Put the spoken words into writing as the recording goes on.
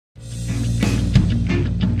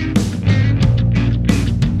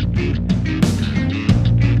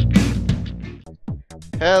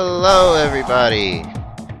Hello everybody!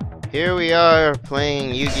 Here we are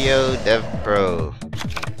playing Yu-Gi-Oh! Devpro.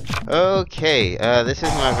 Okay, this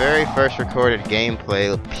is my very first recorded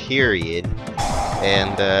gameplay, period.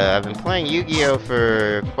 And I've been playing Yu-Gi-Oh!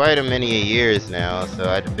 For quite a many years now, so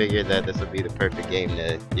I figured that this would be the perfect game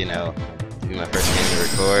to, to be my first game to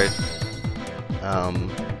record.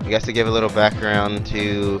 I guess to give a little background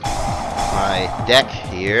to my deck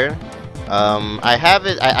here.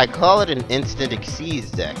 I call it an Instant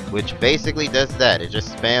Xyz Deck, which basically does that. It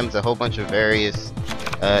just spams a whole bunch of various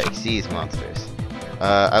Xyz Monsters.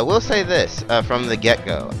 I will say this, from the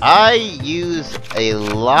get-go. I use a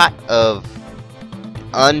lot of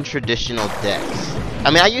untraditional decks. I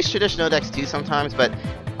mean, I use traditional decks too sometimes, but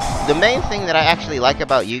the main thing that I actually like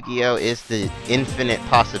about Yu-Gi-Oh! Is the infinite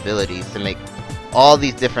possibilities to make all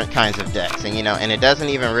these different kinds of decks. And, and it doesn't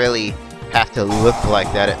even really have to look like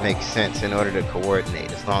that. It makes sense in order to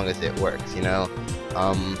coordinate, as long as it works,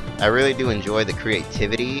 I really do enjoy the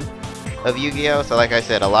creativity of Yu-Gi-Oh! So like I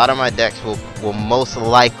said, a lot of my decks will most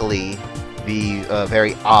likely be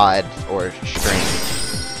very odd or strange.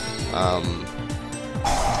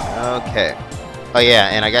 Okay. Oh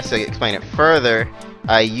yeah, and I guess to explain it further,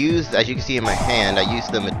 I used, as you can see in my hand, I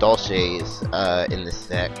used the Madolches in this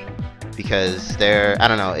deck because they're, I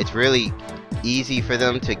don't know, it's really easy for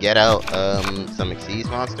them to get out some Xyz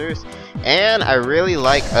monsters, and I really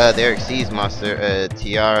like their Xyz monster,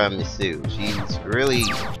 Tiara Misu. She's really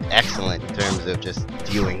excellent in terms of just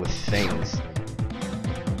dealing with things.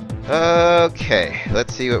 Okay,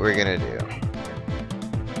 let's see what we're gonna do.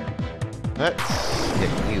 Let's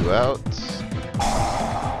get you out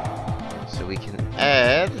so we can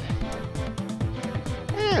add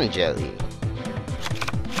Angeli.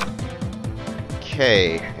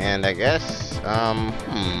 Okay, and I guess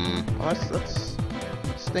let's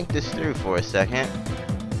think this through for a second.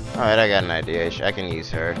 Alright, I got an idea. I can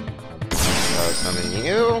use her. I'll summon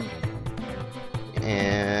you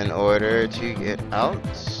in order to get out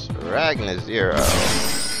Ragna Zero.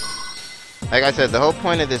 Like I said, the whole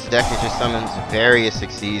point of this deck is just summons various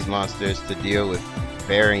Xyz monsters to deal with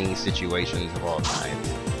varying situations of all kinds.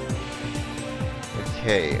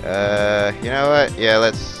 Okay, you know what? Yeah,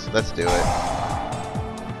 let's do it.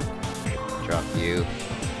 Drop you.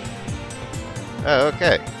 Oh,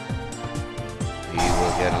 okay. We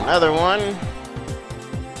will get another one.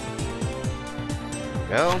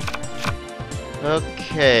 Go.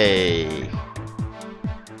 Okay.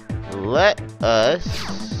 Let us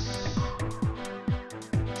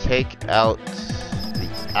take out the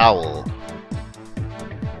owl.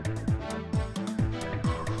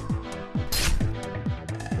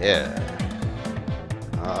 Yeah.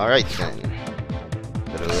 Alright then.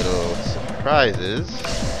 Put a little surprises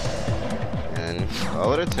and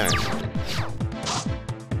call it a turn.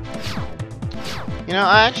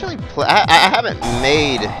 I actually I haven't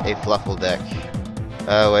made a Fluffle deck.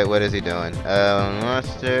 Oh wait, what is he doing?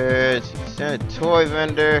 Monsters, send a toy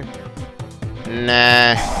vendor.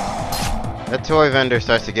 Nah. That toy vendor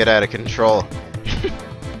starts to get out of control.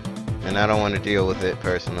 And I don't want to deal with it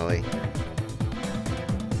personally.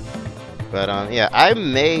 But yeah, I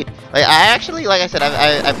made, like I said,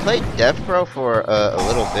 I played Devpro for a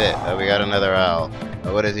little bit. We got another owl.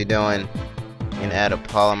 What is he doing? You can add a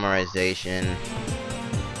polymerization.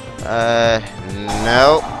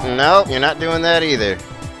 Nope, you're not doing that either.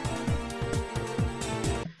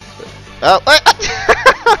 Oh, what?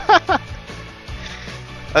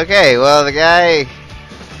 Okay, well the guy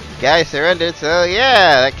surrendered, so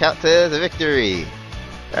yeah, that counts as a victory.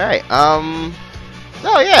 All right, oh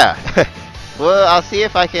yeah. Well, I'll see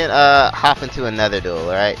if I can hop into another duel,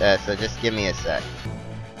 alright? So just give me a sec.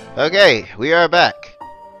 Okay, we are back.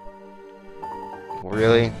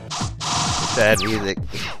 Really? Sad music.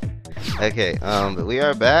 Okay, but we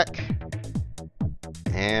are back.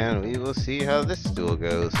 And we will see how this duel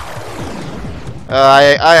goes.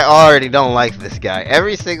 I already don't like this guy.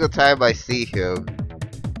 Every single time I see him,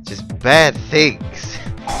 just bad things.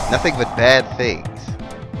 Nothing but bad things.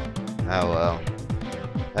 Oh well.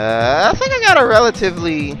 I think I got a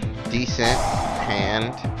relatively decent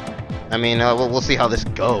hand. I mean, we'll see how this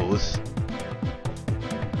goes.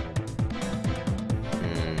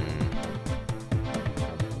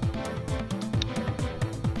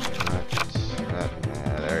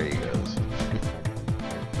 There he goes.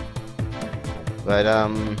 But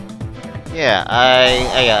yeah,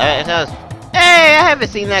 hey, I haven't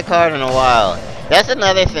seen that card in a while. That's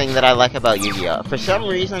another thing that I like about Yu-Gi-Oh! For some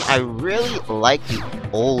reason, I really like the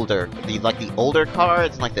older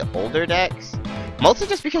cards, like the older decks. Mostly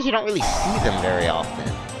just because you don't really see them very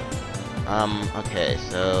often. Okay,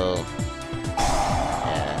 so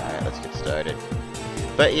yeah, alright, let's get started.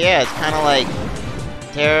 But yeah, it's kind of like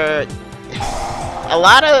they're a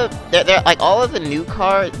lot of they're like all of the new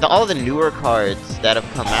cards, all of the newer cards that have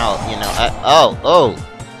come out. You know,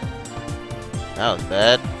 that was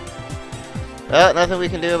bad. Well, nothing we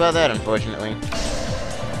can do about that, unfortunately.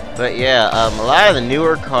 But yeah, a lot of the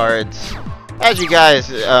newer cards, as you guys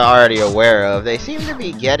are already aware of, they seem to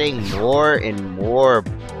be getting more and more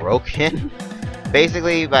broken.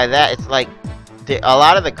 Basically, by that, it's like a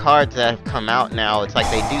lot of the cards that have come out now, it's like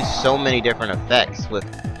they do so many different effects with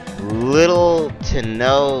little to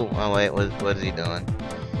no... Oh wait, what is he doing?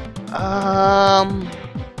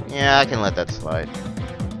 Yeah, I can let that slide.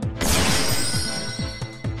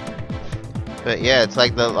 But yeah, it's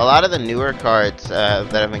like a lot of the newer cards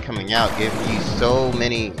that have been coming out give you so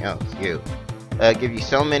many... give you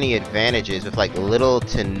so many advantages with like little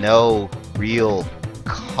to no real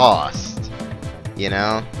cost. You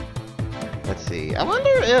know? Let's see. I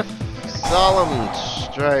wonder if Solemn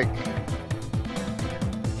Strike...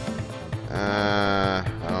 I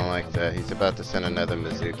don't like that. He's about to send another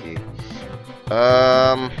Mizuki.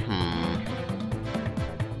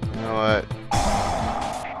 You know what?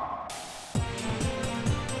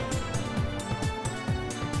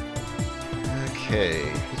 Okay.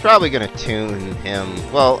 He's probably gonna tune him.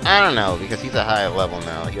 Well, I don't know, because he's a high level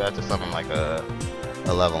now. You have to summon like a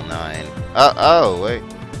level 9. Oh, wait.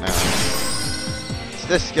 No. It's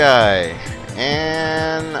this guy.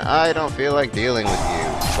 And I don't feel like dealing with you.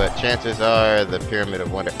 But chances are the Pyramid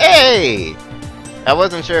of Wonder... Hey! I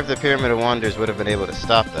wasn't sure if the Pyramid of Wonders would have been able to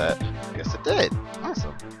stop that. I guess it did.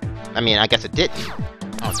 Awesome. I mean, I guess it didn't.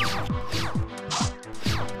 Awesome.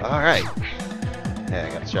 Alright. Yeah,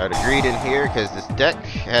 I got Shard of Greed in here because this deck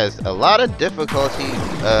has a lot of difficulty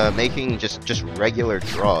making just regular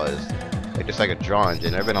draws. Like just like a draw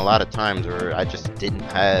engine. There have been a lot of times where I just didn't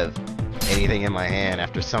have anything in my hand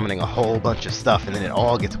after summoning a whole bunch of stuff and then it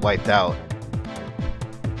all gets wiped out.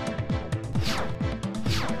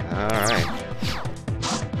 Alright.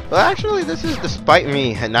 Well, actually, this is despite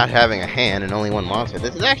me not having a hand and only one monster.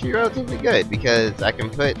 This is actually relatively good because I can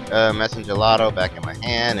put Messenger Lotto back in my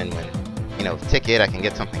hand, and when, you know, ticket, I can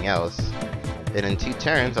get something else. Then in 2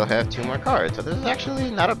 turns, I'll have 2 more cards. So this is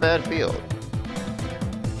actually not a bad field.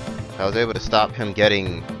 I was able to stop him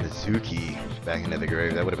getting Mizuki back into the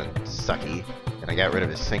grave. That would have been sucky. And I got rid of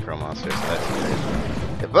his Synchro Monster, so that's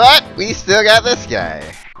good. But we still got this guy.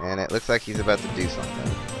 And it looks like he's about to do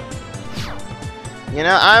something. You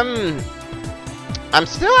know, I'm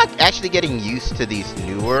still actually getting used to these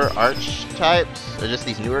newer archetypes, or just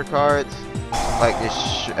these newer cards, like this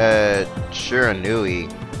Shiranui.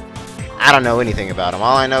 I don't know anything about them.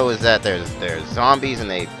 All I know is that there's zombies, and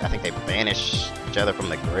I think they banish each other from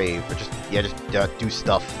the grave, or just do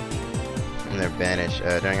stuff, and they're banished.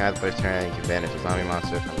 During either player's turn, you can banish a zombie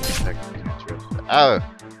monster from the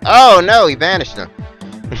oh no, he banished him.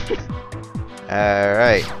 All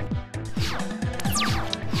right.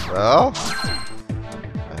 Well,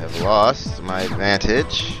 I have lost my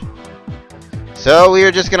advantage. So we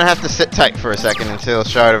are just gonna have to sit tight for a second until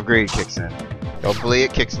Shard of Greed kicks in. Hopefully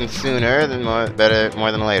it kicks in sooner than more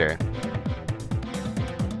than later.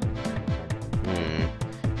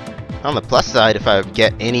 On the plus side, if I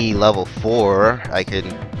get any level 4, I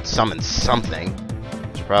can summon something.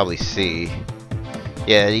 Which you'll probably see.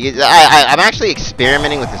 Yeah, I'm actually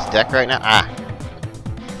experimenting with this deck right now.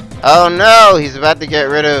 Oh no, he's about to get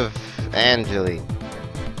rid of Angeli,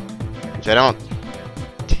 which I don't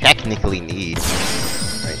technically need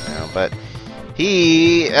right now, but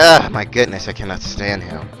he, my goodness, I cannot stand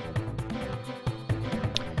him.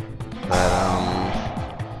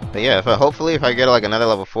 But yeah, hopefully if I get like another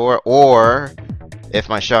level 4, or if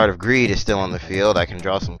my Shard of Greed is still on the field, I can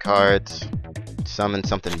draw some cards, summon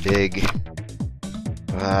something big.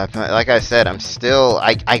 Like I said,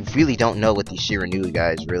 I really don't know what these Shiranui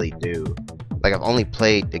guys really do. Like, I've only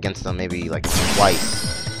played against them maybe like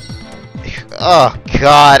twice. Oh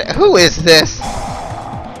god, who is this?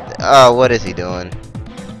 Oh, what is he doing?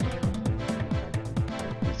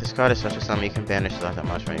 If this card is special summon, you can banish that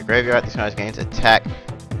much from your graveyard. This card gains attack.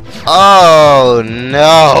 Oh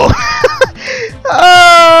no!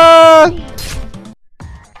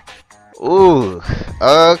 Ooh,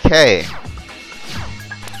 okay.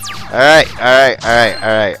 Alright,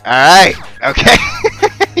 okay.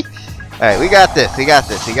 Alright, we got this.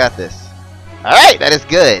 Alright, that is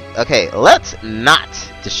good. Okay, let's not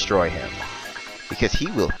destroy him, because he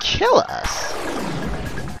will kill us.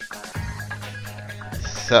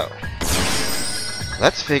 So,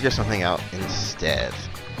 let's figure something out instead.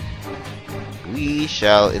 We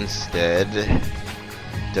shall instead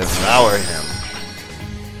devour him.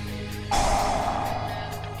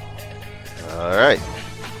 Alright.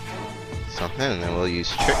 And then we'll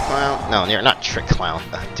use Trick Clown. No, you're not Trick Clown.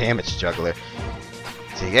 Damage Juggler.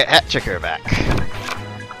 So you get Hat Tricker back.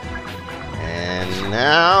 And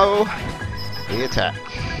now the attack.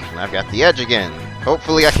 And I've got the edge again.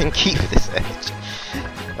 Hopefully I can keep this edge.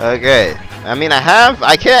 Okay. I mean,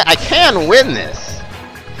 I can win this.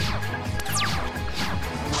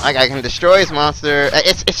 I can destroy his monster.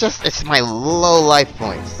 It's my low life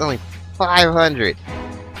points. It's only 500.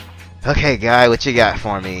 Okay, guy, what you got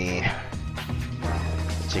for me?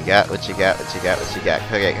 What you got?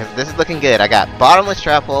 Okay, because this is looking good. I got Bottomless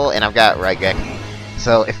Trap Hole and I've got Raigeki.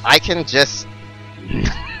 So if I can just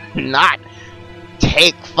not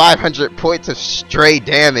take 500 points of stray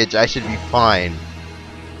damage, I should be fine.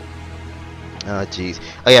 Oh jeez.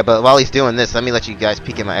 Oh yeah, but while he's doing this, let me let you guys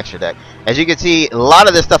peek in my extra deck. As you can see, a lot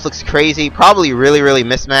of this stuff looks crazy, probably really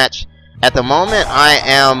mismatched. At the moment, I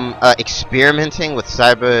am experimenting with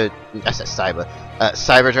Cyber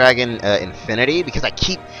Dragon Infinity because I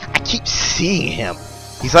keep seeing him.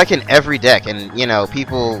 He's like in every deck, and you know,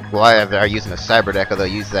 people are using a Cyber deck, or they'll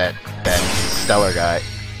use that Stellar guy.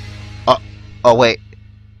 Oh wait.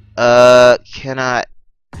 Cannot.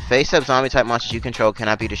 Face-up zombie type monsters you control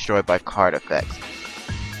cannot be destroyed by card effects.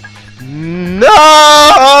 No!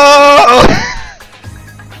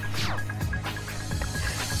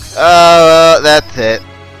 Oh, that's it.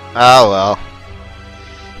 Oh well.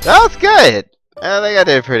 That was good. I think I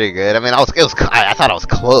did pretty good. I mean, I thought I was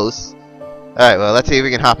close. All right, well, let's see if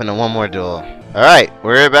we can hop into one more duel. All right,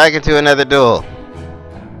 we're back into another duel.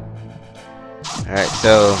 All right,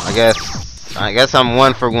 so I guess I'm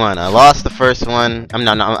 1 for 1. I lost the first one.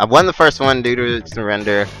 I won the first one due to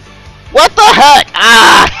surrender. What the heck?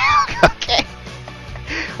 Ah! Okay.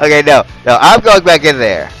 Okay, no, I'm going back in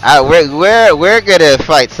there. We're gonna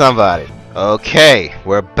fight somebody. Okay,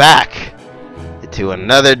 we're back to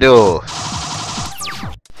another duel.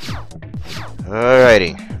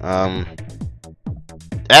 Alrighty.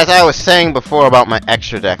 As I was saying before about my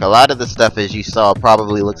extra deck, a lot of the stuff, as you saw,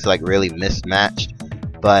 probably looks like really mismatched.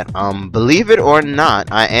 But believe it or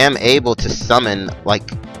not, I am able to summon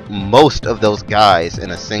like most of those guys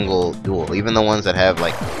in a single duel, even the ones that have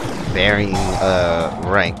like varying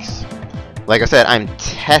ranks. Like I said, I'm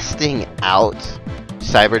testing out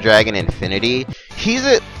Cyber Dragon Infinity. He's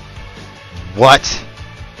a what?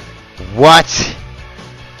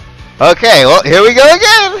 Okay, well here we go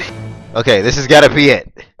again. Okay, this has got to be it.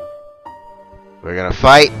 We're gonna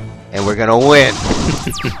fight and we're gonna win.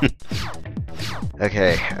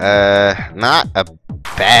 Okay, not a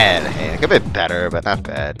bad hand. It could be better, but not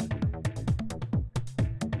bad.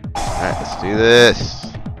 Alright, let's do this.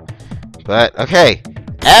 But, okay,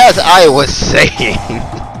 as I was saying,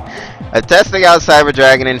 I'm testing out Cyber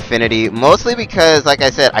Dragon Infinity, mostly because, like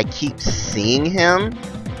I said, I keep seeing him,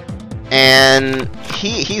 and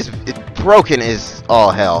he's broken as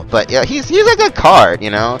all hell, but yeah, he's a good card,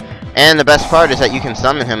 you know? And the best part is that you can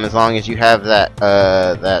summon him as long as you have that,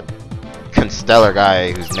 that Constellar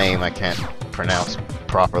guy whose name I can't pronounce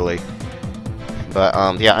properly. But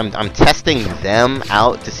yeah, I'm testing them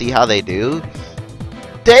out to see how they do.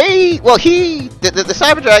 The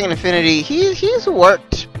Cyber Dragon Infinity, he's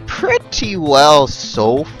worked pretty well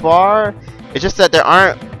so far. It's just that there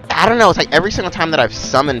aren't, I don't know, it's like every single time that I've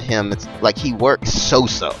summoned him, it's like he works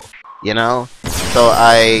so-so, you know? So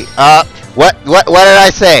what did I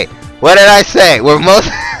say? What did I say? We're most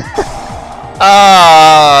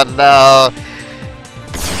oh no.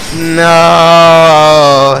 No.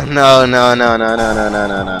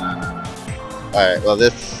 Alright, well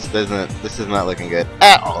this is not looking good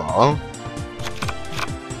at all.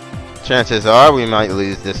 Chances are we might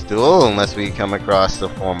lose this duel unless we come across the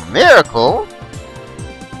form of miracle.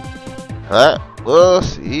 But we'll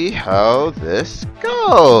see how this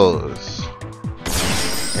goes.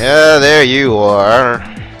 Yeah, there you are.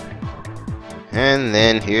 And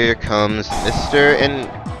then here comes Mr.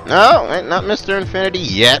 No, not Mr. Infinity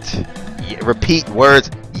yet. Repeat words,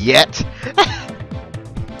 yet.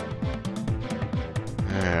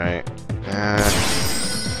 Alright.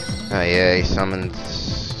 Oh yeah, he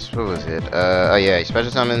summons... What was it? Oh yeah, he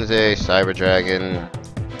special summons a Cyber Dragon.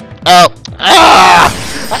 Oh! Ah!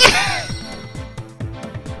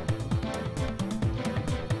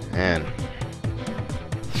 Man.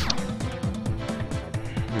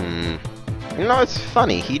 You know, it's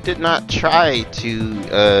funny, he did not try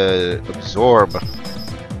to absorb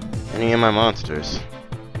any of my monsters.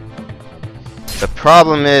 The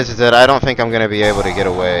problem is that I don't think I'm gonna be able to get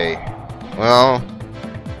away. Well...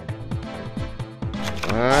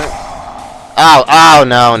 Oh,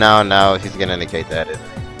 no, he's gonna negate that, isn't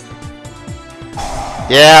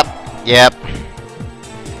he? Yep.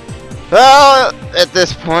 Well, at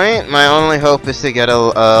this point, my only hope is to get a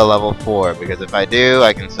level 4, because if I do,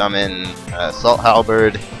 I can summon Assault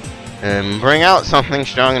Halberd and bring out something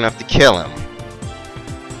strong enough to kill him.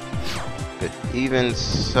 But even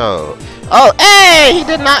so... Oh, hey! He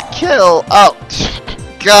did not kill! Oh,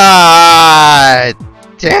 God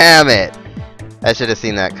damn it! I should have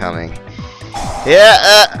seen that coming.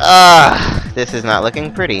 Yeah, this is not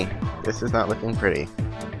looking pretty. This is not looking pretty.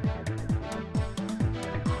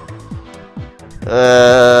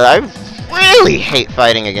 I really hate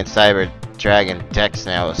fighting against Cyber Dragon decks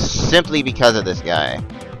now, simply because of this guy.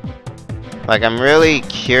 Like, I'm really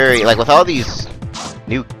curious, like, with all these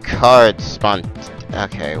new cards spawned...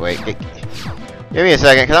 Okay, wait, give me a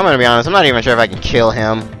second, because I'm gonna be honest, I'm not even sure if I can kill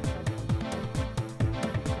him.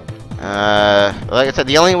 Like I said,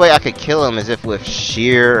 the only way I could kill him is if with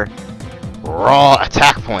sheer, raw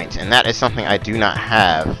attack points, and that is something I do not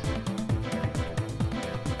have.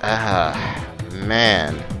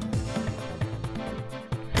 Man.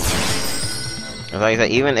 Like I said,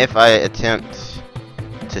 even if I attempt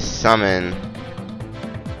to summon...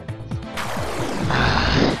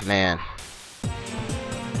 Man.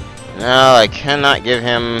 No, I cannot give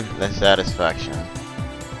him the satisfaction.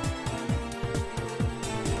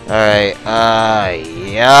 Alright,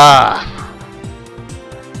 yeah.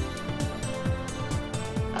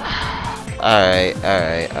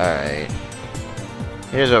 Alright.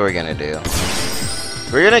 Here's what we're gonna do.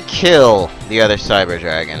 We're gonna kill the other Cyber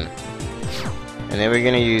Dragon. And then we're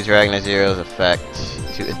gonna use Ragnar Zero's effect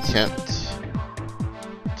to attempt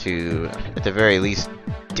to, at the very least,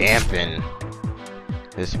 dampen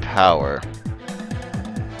his power.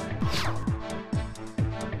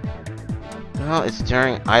 Well, it's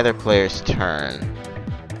during either player's turn.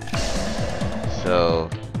 So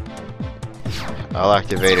I'll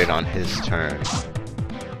activate it on his turn.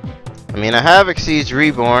 I mean, I have Xyz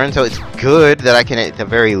Reborn, so it's good that I can at the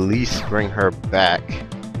very least bring her back,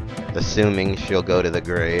 assuming she'll go to the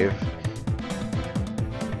grave.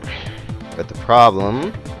 But the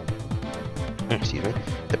problem... excuse me.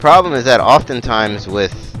 The problem is that oftentimes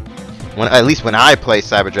with... at least when I play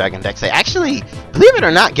Cyber Dragon decks, they actually, believe it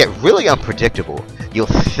or not, get really unpredictable. You'll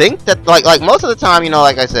think that, like most of the time, you know,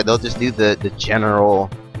 like I said, they'll just do the general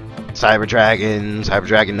Cyber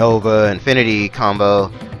Dragon Nova, Infinity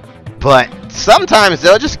combo. But sometimes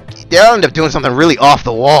they'll end up doing something really off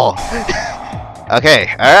the wall. Okay,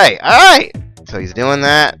 alright. So he's doing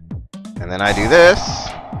that. And then I do this.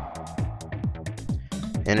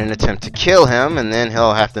 In an attempt to kill him, and then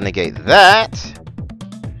he'll have to negate that.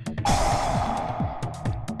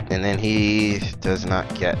 And then he does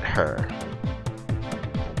not get her.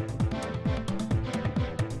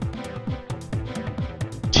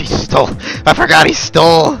 She stole. I forgot he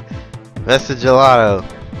stole. Vesta Gelato.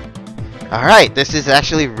 Alright, this is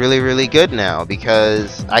actually really good now,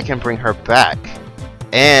 because I can bring her back.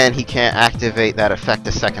 And he can't activate that effect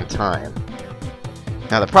a second time.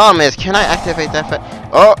 Now the problem is, can I activate that effect?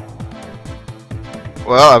 Oh!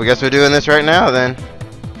 Well, I guess we're doing this right now then.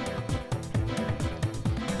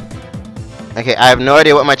 Okay, I have no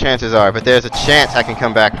idea what my chances are, but there's a chance I can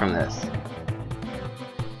come back from this.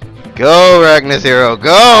 Go, Ragnar Zero,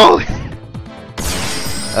 go!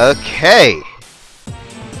 Okay.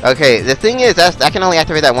 Okay, the thing is, I can only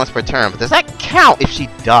activate that once per turn, but does that count if she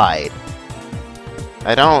died?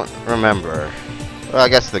 I don't remember. Well, I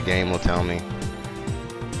guess the game will tell me.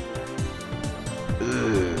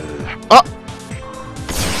 Ugh. Oh!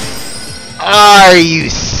 Are you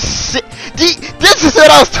sick? This is what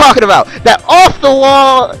I was talking about! That off the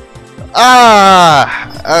wall...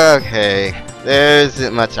 Okay. There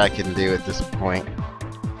isn't much I can do at this point.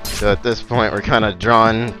 So at this point, we're kind of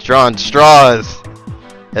drawing straws.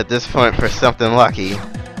 At this point, for something lucky.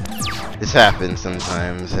 This happens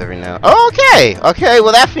sometimes, every now. Okay,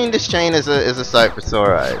 well that Fiendish Chain is a sight for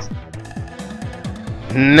sore eyes.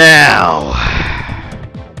 Now,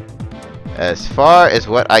 as far as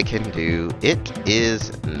what I can do, it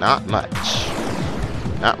is not much.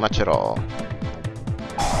 Not much at all.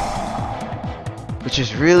 Which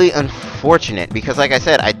is really unfortunate, because like I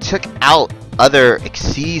said, I took out other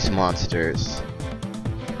Xyz monsters.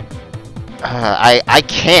 I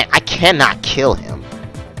cannot kill him.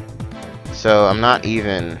 So I'm not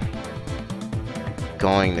even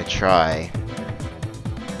going to try.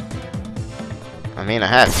 I mean, I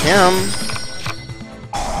have him.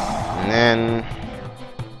 And then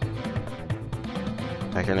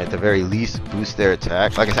I can at the very least boost their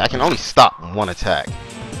attack. Like I said, I can only stop one attack.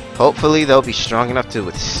 Hopefully they'll be strong enough to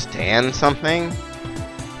withstand something.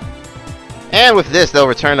 And with this, they'll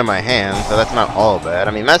return to my hand, so that's not all bad.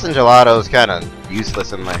 I mean, Messenger Gelato is kind of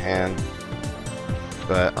useless in my hand.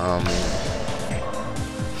 But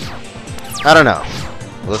I don't know.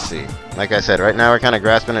 We'll see. Like I said, right now we're kind of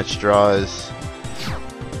grasping at straws.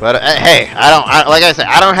 But hey, like I said,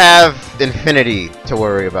 I don't have Infinity to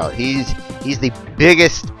worry about. He's the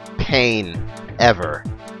biggest pain ever.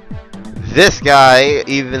 This guy,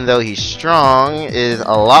 even though he's strong, is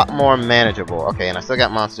a lot more manageable. Okay, and I still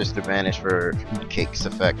got monsters to banish for Hoot Cake's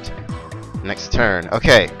effect next turn.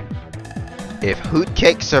 Okay, if Hoot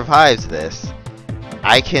Cake survives this,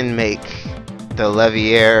 I can make the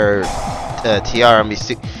Levier Tiara be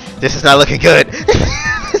This is not looking good.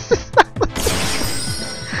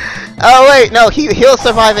 Oh wait, no, he'll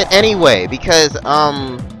survive it anyway because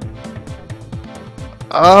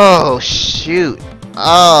oh shoot.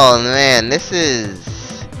 Oh man, this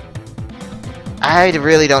is I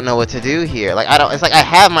really don't know what to do here. Like it's like I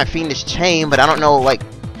have my Fiendish Chain, but I don't know like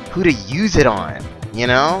who to use it on, you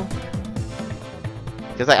know?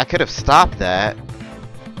 Cuz like, I could have stopped that.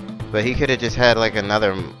 But he could have just had like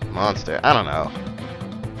another monster. I don't know.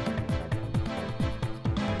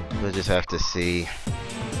 We'll just have to see.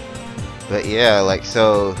 But yeah, like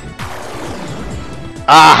so.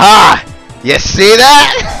 Aha! You see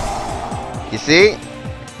that? You see?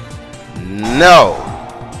 No!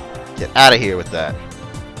 Get out of here with that.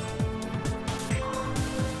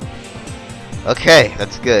 Okay,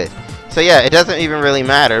 that's good. So yeah, it doesn't even really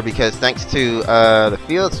matter because thanks to the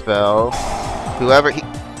field spell, whoever he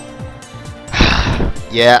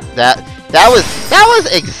yeah, that was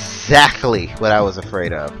exactly what I was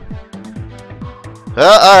afraid of.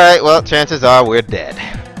 Well, alright, well, chances are we're dead.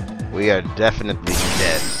 We are definitely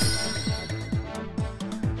dead.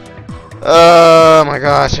 Oh my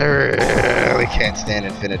gosh, I really can't stand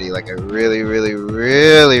Infinity. Like, I really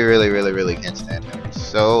can't stand him. It's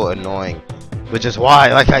so annoying. Which is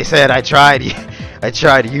why, like I said, I tried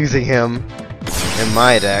using him in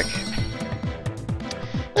my deck.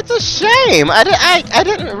 It's a shame. I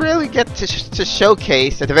didn't really get to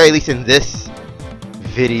showcase, at the very least in this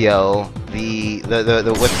video, the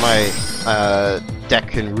what my deck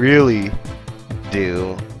can really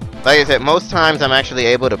do. Like I said, most times I'm actually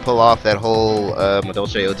able to pull off that whole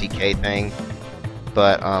Madolche OTK thing,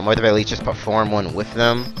 but or at the very least just perform one with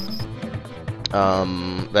them.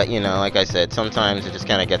 But you know, like I said, sometimes it just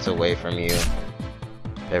kind of gets away from you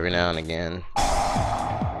every now and again.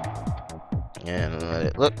 And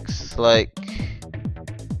it looks like,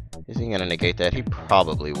 is he gonna negate that? He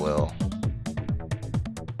probably will.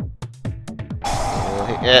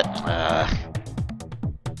 Yeah.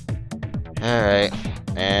 Alright,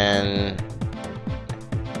 and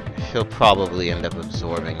he'll probably end up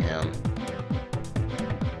absorbing him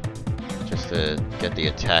just to get the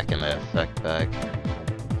attack and the effect back.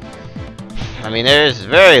 I mean, there's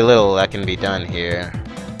very little that can be done here.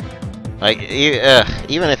 Like,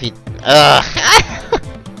 even if he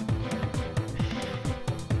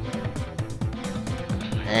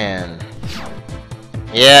man.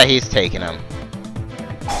 Yeah, he's taking him.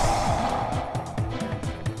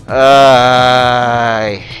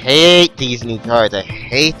 I hate these new cards. I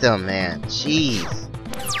hate them, man. Jeez.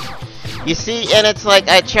 You see, and it's like,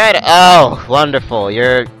 I try to... Oh, wonderful.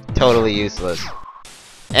 You're totally useless.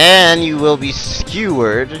 And you will be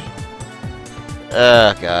skewered.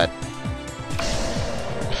 Oh, God.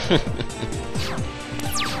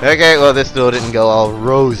 Okay, well, this duel didn't go all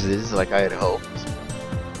roses like I had hoped.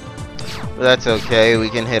 But that's okay. We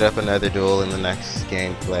can hit up another duel in the next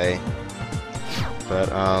gameplay.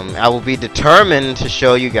 But I will be determined to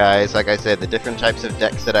show you guys, like I said, the different types of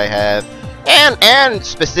decks that I have, and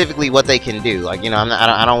specifically what they can do. Like, you know,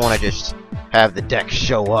 I don't want to just have the deck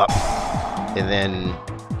show up and then,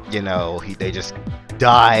 you know, they just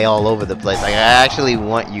die all over the place. Like, I actually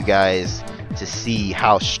want you guys to see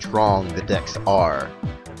how strong the decks are,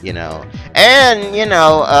 you know, and you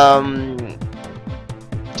know,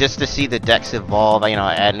 just to see the decks evolve, you know,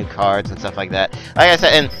 add new cards and stuff like that. Like I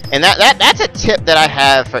said, and that's a tip that I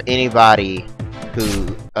have for anybody who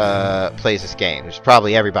plays this game. There's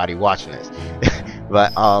probably everybody watching this,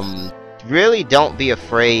 but really don't be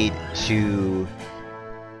afraid to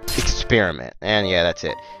experiment. And yeah, that's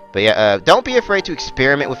it. But yeah, don't be afraid to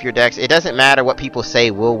experiment with your decks. It doesn't matter what people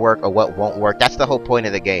say will work or what won't work. That's the whole point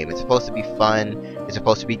of the game. It's supposed to be fun. It's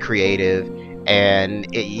supposed to be creative.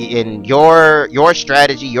 And in your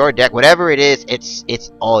strategy, your deck, whatever it is,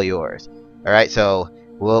 it's all yours. All right. So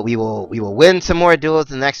we will win some more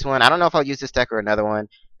duels in the next one. I don't know if I'll use this deck or another one.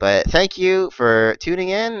 But thank you for tuning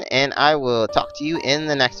in, and I will talk to you in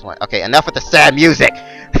the next one. Okay, enough with the sad music.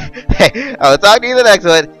 Hey, I'll talk to you in the next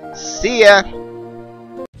one. See ya.